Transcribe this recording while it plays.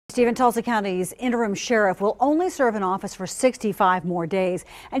Stephen, Tulsa County's interim sheriff will only serve in office for 65 more days.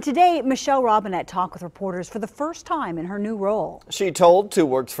 And today, Sheriff Robinette talked with reporters for the first time in her new role. She told 2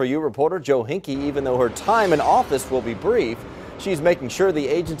 Works For You reporter Joe Hinkey even though her time in office will be brief, she's making sure the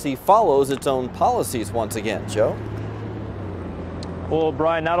agency follows its own policies once again. Joe? Well,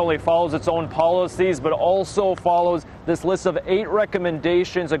 Brian, not only follows its own policies, but also follows this list of 8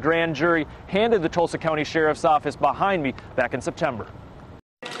 recommendations a grand jury handed the Tulsa County Sheriff's Office behind me back in September.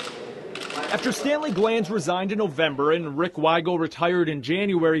 After Stanley Glanz resigned in November and Rick Weigel retired in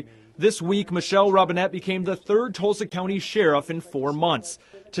January, this week Sheriff Robinette became the 3rd Tulsa County Sheriff in 4 months.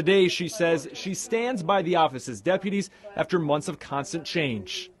 Today, she says she stands by the office's deputies after months of constant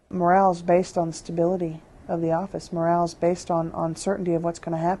change. Morale is based on stability of the office. Morale is based on certainty of what's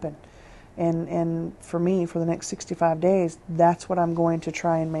going to happen. And for me, for the next 65 days, that's what I'm going to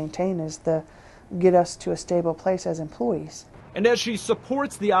try and maintain, is to get us to a stable place as employees. And as she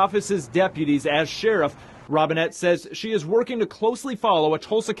supports the office's deputies as sheriff, Robinette says she is working to closely follow a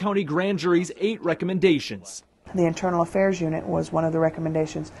Tulsa County grand jury's 8 recommendations. The Internal Affairs Unit was one of the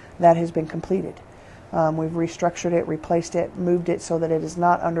recommendations that has been completed. We've restructured it, replaced it, moved it so that it is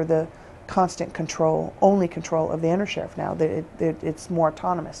not under the constant control, only control of the undersheriff now, that it's more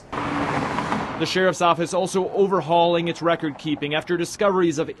autonomous. The sheriff's office also overhauling its record keeping after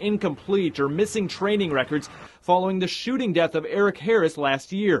discoveries of incomplete or missing training records following the shooting death of Eric Harris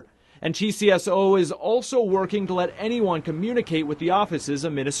last year. And TCSO is also working to let anyone communicate with the office's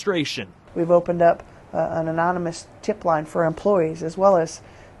administration. We've opened up an anonymous tip line for employees as well as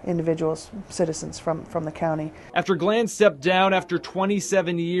individuals, citizens from the county. After Glanz stepped down after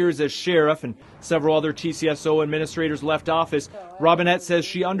 27 years as sheriff and several other TCSO administrators left office, Robinette says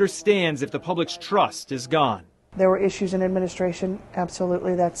she understands if the public's trust is gone. There were issues in administration,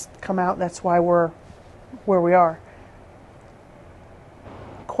 absolutely, that's come out, that's why we're where we are.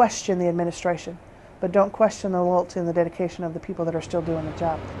 Question the administration, but don't question the loyalty and the dedication of the people that are still doing the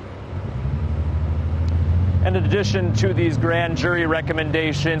job. And in addition to these grand jury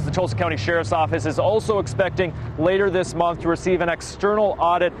recommendations, the Tulsa County Sheriff's Office is also expecting later this month to receive an external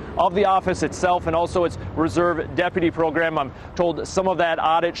audit of the office itself and also its reserve deputy program. I'm told some of that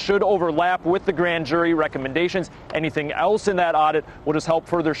audit should overlap with the grand jury recommendations. Anything else in that audit will just help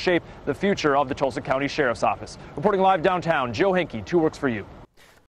further shape the future of the Tulsa County Sheriff's Office. Reporting live downtown, Joe Hinkey, 2 Works For You.